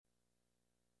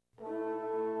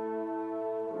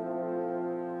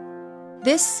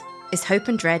This is Hope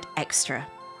and Dread Extra.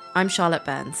 I'm Charlotte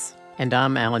Burns. And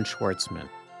I'm Alan Schwartzman.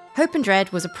 Hope and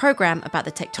Dread was a programme about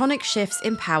the tectonic shifts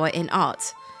in power in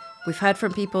art. We've heard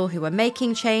from people who are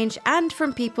making change and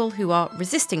from people who are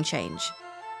resisting change.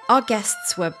 Our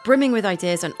guests were brimming with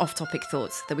ideas and off-topic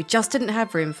thoughts that we just didn't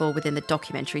have room for within the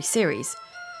documentary series.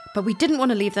 But we didn't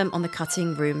want to leave them on the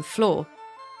cutting room floor.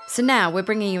 So now we're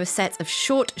bringing you a set of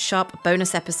short, sharp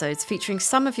bonus episodes featuring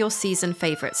some of your season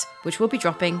favourites, which will be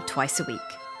dropping twice a week.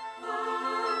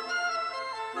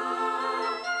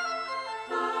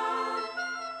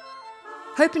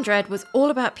 Hope and Dread was all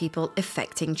about people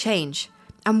effecting change.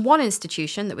 And one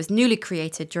institution that was newly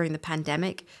created during the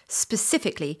pandemic,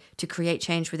 specifically to create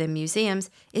change within museums,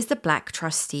 is the Black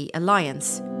Trustee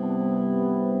Alliance.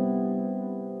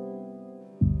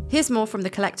 Here's more from the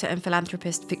collector and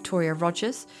philanthropist Victoria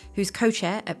Rogers, who's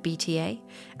co-chair at BTA,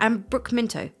 and Brooke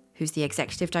Minto, who's the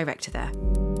executive director there.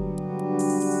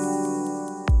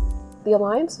 The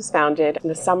Alliance was founded in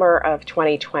the summer of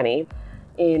 2020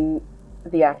 in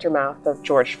the aftermath of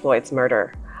George Floyd's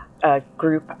murder. A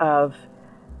group of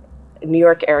New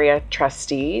York area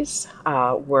trustees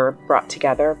were brought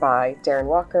together by Darren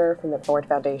Walker from the Ford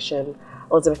Foundation,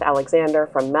 Elizabeth Alexander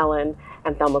from Mellon,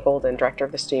 and Thelma Golden, director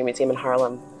of the Studio Museum in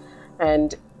Harlem.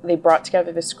 And they brought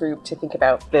together this group to think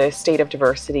about the state of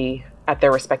diversity at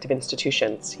their respective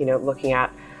institutions, looking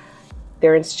at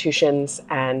their institutions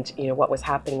and, what was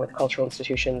happening with cultural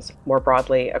institutions more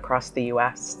broadly across the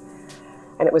U.S.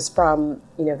 And it was from,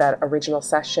 that original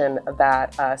session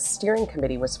that a steering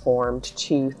committee was formed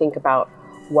to think about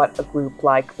what a group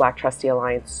like Black Trustee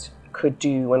Alliance could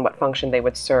do and what function they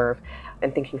would serve,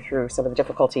 and thinking through some of the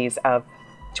difficulties of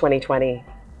 2020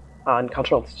 on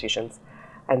cultural institutions.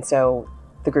 And so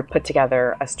the group put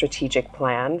together a strategic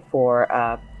plan for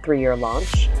a 3-year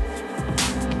launch.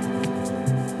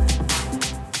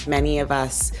 Many of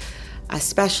us,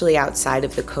 especially outside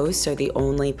of the coast, are the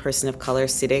only person of color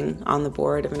sitting on the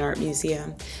board of an art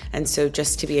museum. And so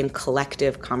just to be in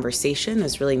collective conversation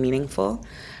is really meaningful.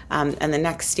 And the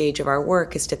next stage of our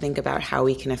work is to think about how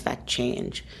we can affect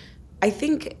change. I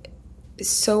think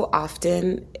so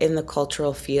often in the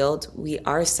cultural field, we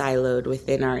are siloed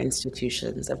within our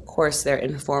institutions. Of course, there are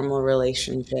informal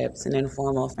relationships and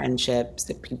informal friendships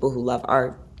of people who love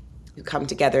art, who come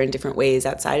together in different ways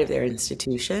outside of their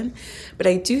institution. But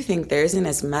I do think there isn't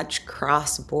as much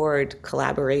cross-board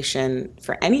collaboration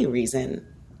for any reason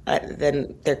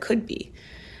than there could be.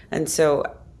 And so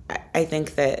I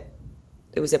think that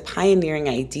it was a pioneering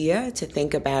idea to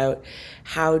think about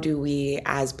how do we,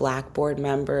 as Black board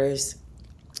members,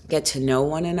 get to know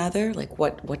one another? Like,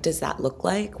 what does that look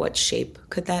like? What shape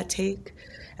could that take?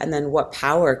 And then what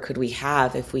power could we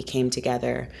have if we came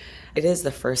together? It is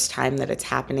the first time that it's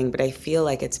happening, but I feel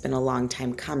like it's been a long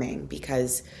time coming,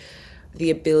 because the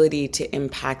ability to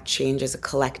impact change as a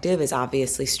collective is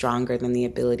obviously stronger than the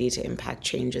ability to impact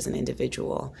change as an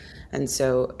individual. And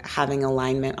so having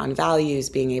alignment on values,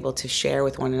 being able to share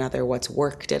with one another what's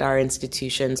worked at our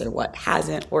institutions or what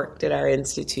hasn't worked at our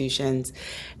institutions,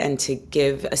 and to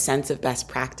give a sense of best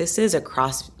practices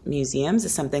across museums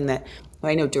is something that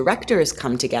I know directors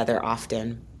come together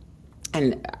often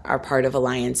and are part of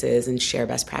alliances and share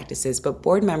best practices, but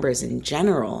board members in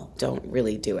general don't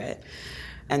really do it.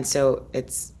 And so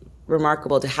it's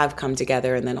remarkable to have come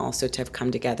together, and then also to have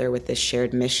come together with this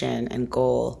shared mission and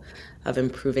goal of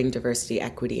improving diversity,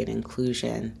 equity, and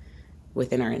inclusion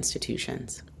within our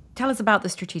institutions. Tell us about the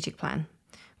strategic plan.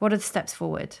 What are the steps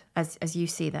forward as you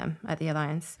see them at the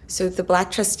Alliance? So the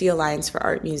Black Trustee Alliance for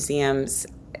Art Museums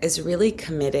is really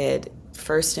committed,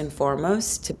 first and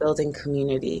foremost, to building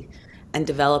community and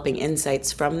developing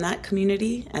insights from that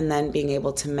community, and then being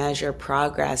able to measure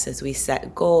progress as we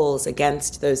set goals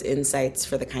against those insights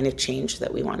for the kind of change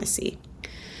that we want to see.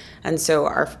 And so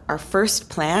our first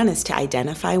plan is to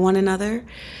identify one another.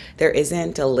 There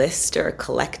isn't a list or a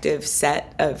collective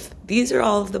set of, these are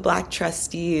all of the Black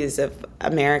trustees of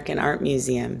American art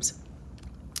museums.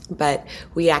 But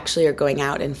we actually are going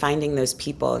out and finding those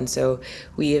people. And so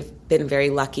we have been very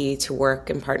lucky to work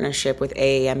in partnership with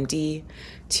AAMD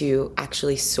to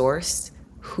actually source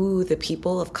who the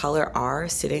people of color are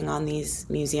sitting on these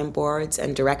museum boards,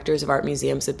 and directors of art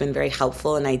museums have been very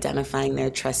helpful in identifying their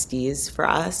trustees for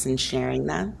us and sharing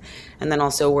them. And then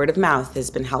also word of mouth has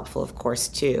been helpful, of course,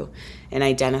 too, in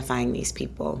identifying these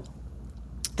people.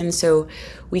 And so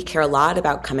we care a lot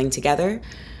about coming together.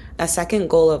 A second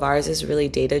goal of ours is really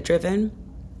data-driven.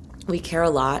 We care a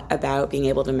lot about being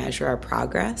able to measure our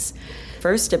progress.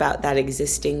 First, about that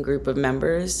existing group of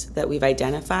members that we've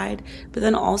identified, but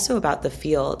then also about the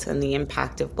field and the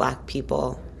impact of Black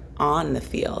people on the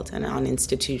field and on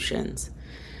institutions.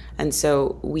 And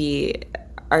so we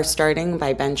are starting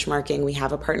by benchmarking. We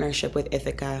have a partnership with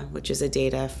Ithaca, which is a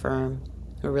data firm.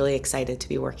 We're really excited to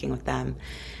be working with them.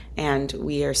 And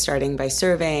we are starting by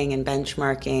surveying and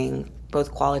benchmarking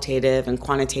both qualitative and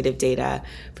quantitative data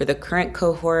for the current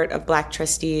cohort of Black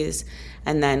trustees.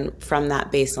 And then from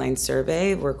that baseline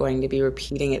survey, we're going to be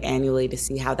repeating it annually to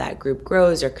see how that group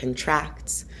grows or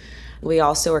contracts. We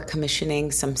also are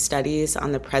commissioning some studies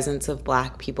on the presence of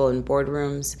Black people in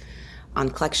boardrooms, on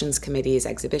collections committees,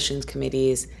 exhibitions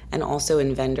committees, and also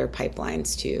in vendor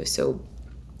pipelines too. So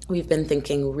we've been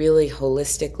thinking really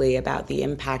holistically about the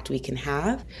impact we can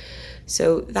have.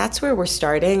 So that's where we're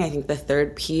starting. I think the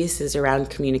third piece is around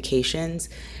communications.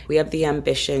 We have the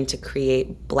ambition to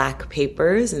create Black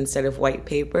papers instead of white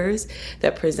papers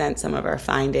that present some of our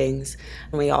findings.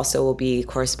 And we also will be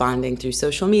corresponding through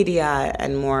social media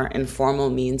and more informal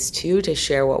means too to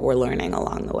share what we're learning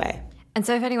along the way. And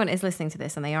so if anyone is listening to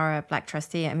this and they are a Black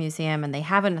trustee at a museum and they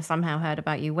haven't somehow heard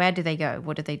about you, where do they go?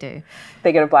 What do they do?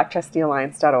 They go to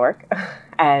blacktrusteealliance.org,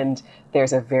 and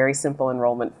there's a very simple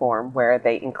enrollment form where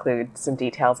they include some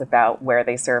details about where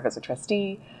they serve as a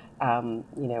trustee,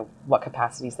 what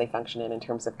capacities they function in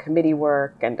terms of committee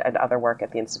work and other work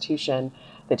at the institution,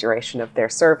 the duration of their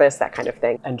service, that kind of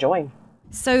thing, and join.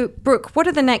 So, Brooke, what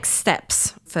are the next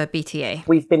steps for BTA?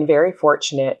 We've been very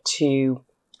fortunate to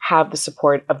have the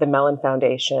support of the Mellon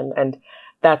Foundation, and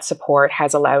that support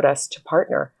has allowed us to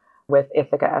partner with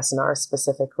Ithaca S&R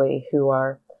specifically, who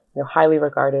are highly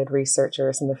regarded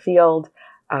researchers in the field,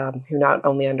 who not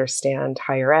only understand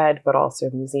higher ed, but also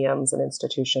museums and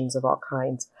institutions of all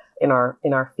kinds in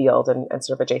our field and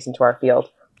sort of adjacent to our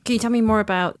field. Can you tell me more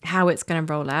about how it's going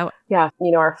to roll out? Yeah,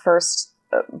 our first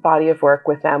body of work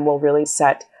with them will really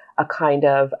set a kind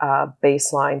of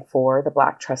baseline for the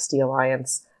Black Trustee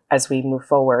Alliance as we move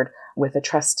forward with a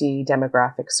trustee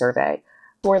demographic survey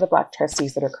for the Black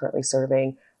trustees that are currently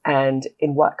serving and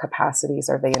in what capacities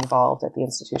are they involved at the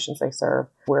institutions they serve.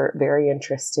 We're very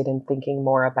interested in thinking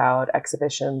more about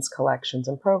exhibitions, collections,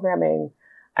 and programming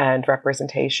and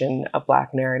representation of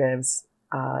Black narratives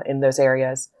in those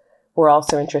areas. We're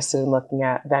also interested in looking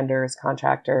at vendors,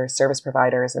 contractors, service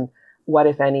providers, and what,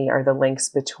 if any, are the links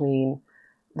between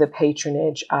the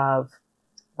patronage of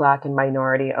Black and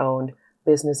minority-owned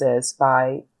businesses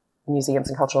by museums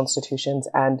and cultural institutions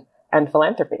and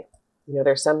philanthropy.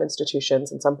 There's some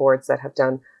institutions and some boards that have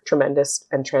done tremendous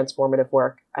and transformative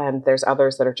work, and there's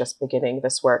others that are just beginning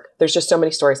this work. There's just so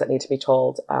many stories that need to be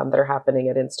told that are happening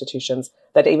at institutions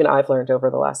that even I've learned over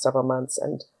the last several months,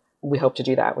 and we hope to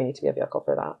do that. We need to be a vehicle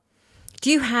for that. Do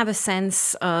you have a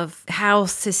sense of how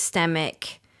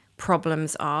systemic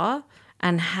problems are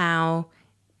and how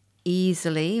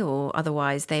easily or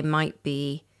otherwise they might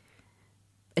be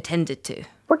attended to?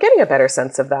 We're getting a better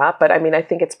sense of that, but I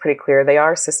think it's pretty clear they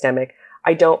are systemic.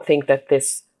 I don't think that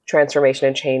this transformation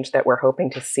and change that we're hoping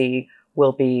to see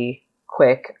will be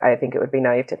quick. I think it would be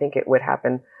naive to think it would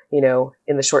happen,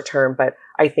 in the short term, but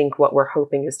I think what we're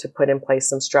hoping is to put in place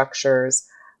some structures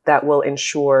that will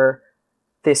ensure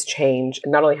this change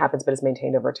not only happens, but is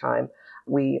maintained over time.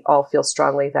 We all feel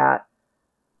strongly that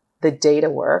the data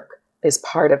work is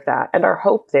part of that. And our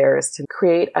hope there is to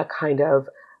create a kind of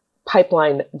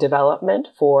pipeline development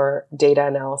for data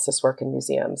analysis work in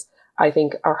museums. I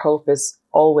think our hope is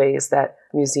always that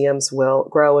museums will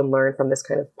grow and learn from this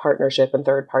kind of partnership and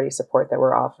third-party support that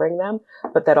we're offering them,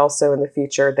 but that also in the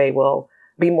future they will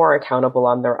be more accountable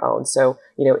on their own. So,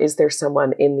 is there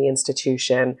someone in the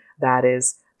institution that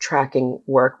is tracking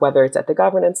work, whether it's at the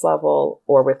governance level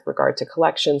or with regard to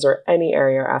collections or any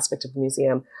area or aspect of the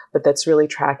museum, but that's really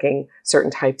tracking certain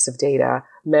types of data,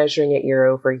 measuring it year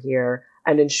over year,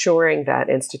 and ensuring that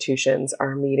institutions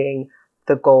are meeting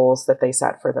the goals that they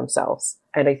set for themselves.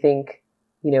 And I think,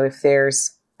 if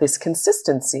there's this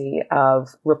consistency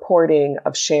of reporting,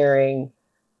 of sharing,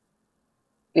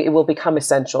 it will become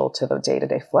essential to the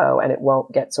day-to-day flow, and it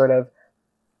won't get sort of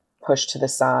pushed to the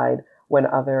side when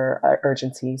other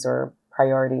urgencies or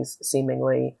priorities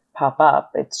seemingly pop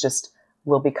up. It's just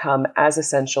will become as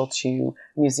essential to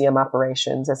museum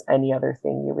operations as any other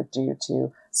thing you would do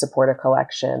to support a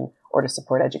collection or to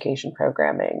support education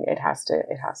programming. It has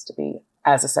to be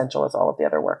as essential as all of the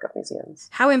other work of museums.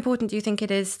 How important do you think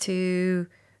it is to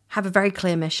have a very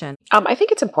clear mission? I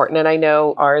think it's important, and I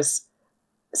know ours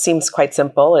seems quite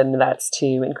simple, and that's to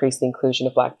increase the inclusion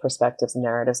of Black perspectives and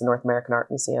narratives in North American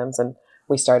art museums. And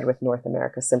we started with North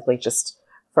America simply just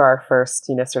for our first,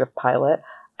 sort of pilot.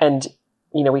 And,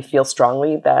 we feel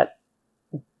strongly that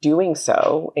doing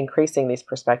so, increasing these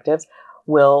perspectives,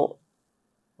 will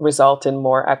result in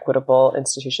more equitable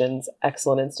institutions,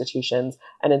 excellent institutions,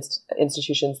 and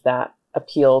institutions that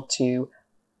appeal to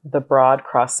the broad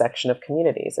cross section of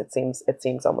communities. It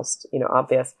seems almost,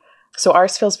 obvious. So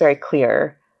ours feels very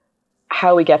clear.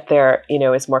 How we get there,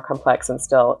 is more complex and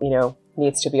still,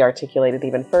 needs to be articulated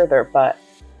even further, but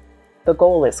the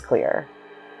goal is clear.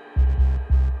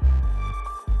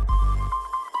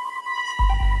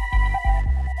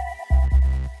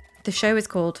 The show is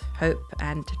called Hope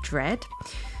and Dread.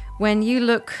 When you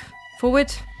look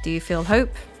forward, do you feel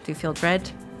hope? Do you feel dread?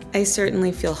 I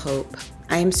certainly feel hope.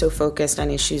 I am so focused on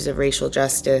issues of racial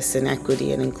justice and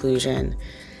equity and inclusion.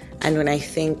 And when I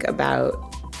think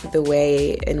about the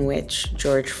way in which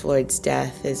George Floyd's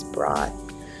death has brought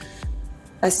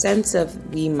a sense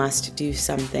of we must do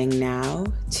something now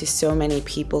to so many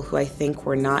people who I think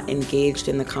were not engaged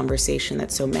in the conversation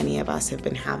that so many of us have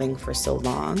been having for so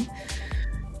long,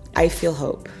 I feel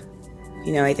hope.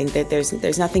 I think that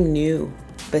there's nothing new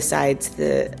besides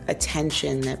the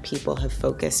attention that people have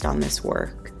focused on this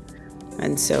work.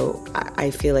 And so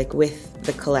I feel like with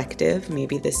the collective,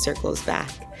 maybe this circles back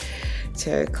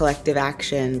to collective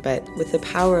action, but with the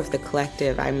power of the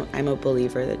collective, I'm a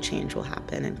believer that change will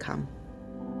happen and come.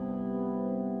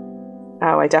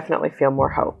 Oh, I definitely feel more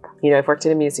hope. I've worked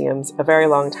in museums a very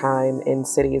long time in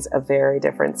cities of very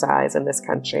different size in this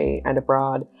country and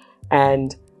abroad.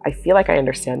 And I feel like I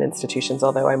understand institutions,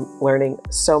 although I'm learning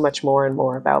so much more and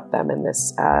more about them in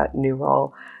this new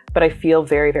role. But I feel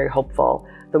very, very hopeful.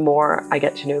 The more I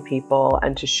get to know people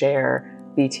and to share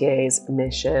BTA's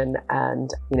mission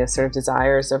and, sort of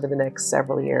desires over the next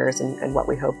several years and what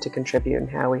we hope to contribute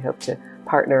and how we hope to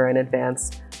partner and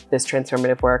advance this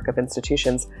transformative work of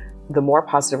institutions, the more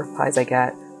positive replies I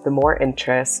get, the more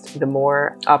interest, the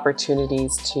more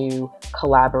opportunities to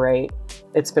collaborate.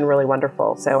 It's been really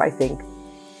wonderful. So I think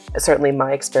certainly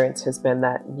my experience has been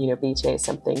that, BTA is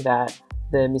something that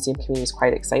the museum community is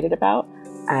quite excited about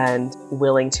and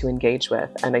willing to engage with.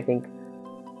 And I think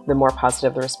the more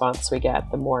positive the response we get,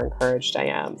 the more encouraged I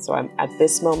am. So I'm at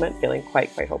this moment feeling quite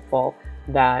hopeful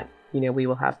that, we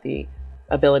will have the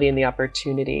ability and the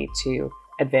opportunity to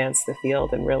advance the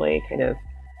field and really kind of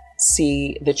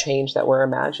see the change that we're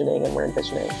imagining and we're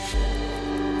envisioning.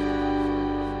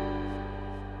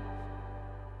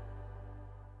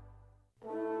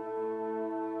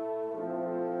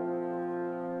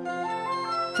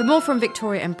 For more from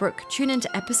Victoria and Brooke, tune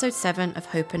into episode 7 of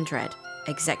Hope and Dread,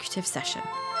 Executive Session.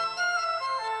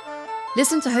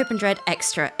 Listen to Hope and Dread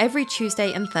Extra every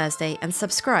Tuesday and Thursday and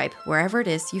subscribe wherever it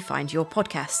is you find your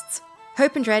podcasts.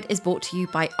 Hope and Dread is brought to you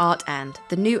by Art And,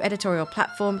 the new editorial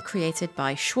platform created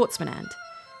by Schwartzman And.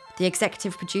 The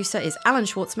executive producer is Alan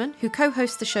Schwartzman, who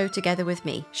co-hosts the show together with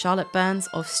me, Charlotte Burns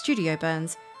of Studio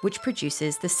Burns, which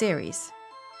produces the series.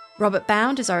 Robert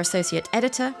Bound is our associate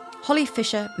editor. Holly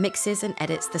Fisher mixes and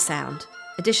edits the sound.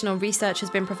 Additional research has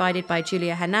been provided by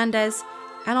Julia Hernandez,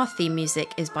 and our theme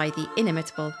music is by the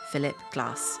inimitable Philip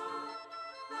Glass.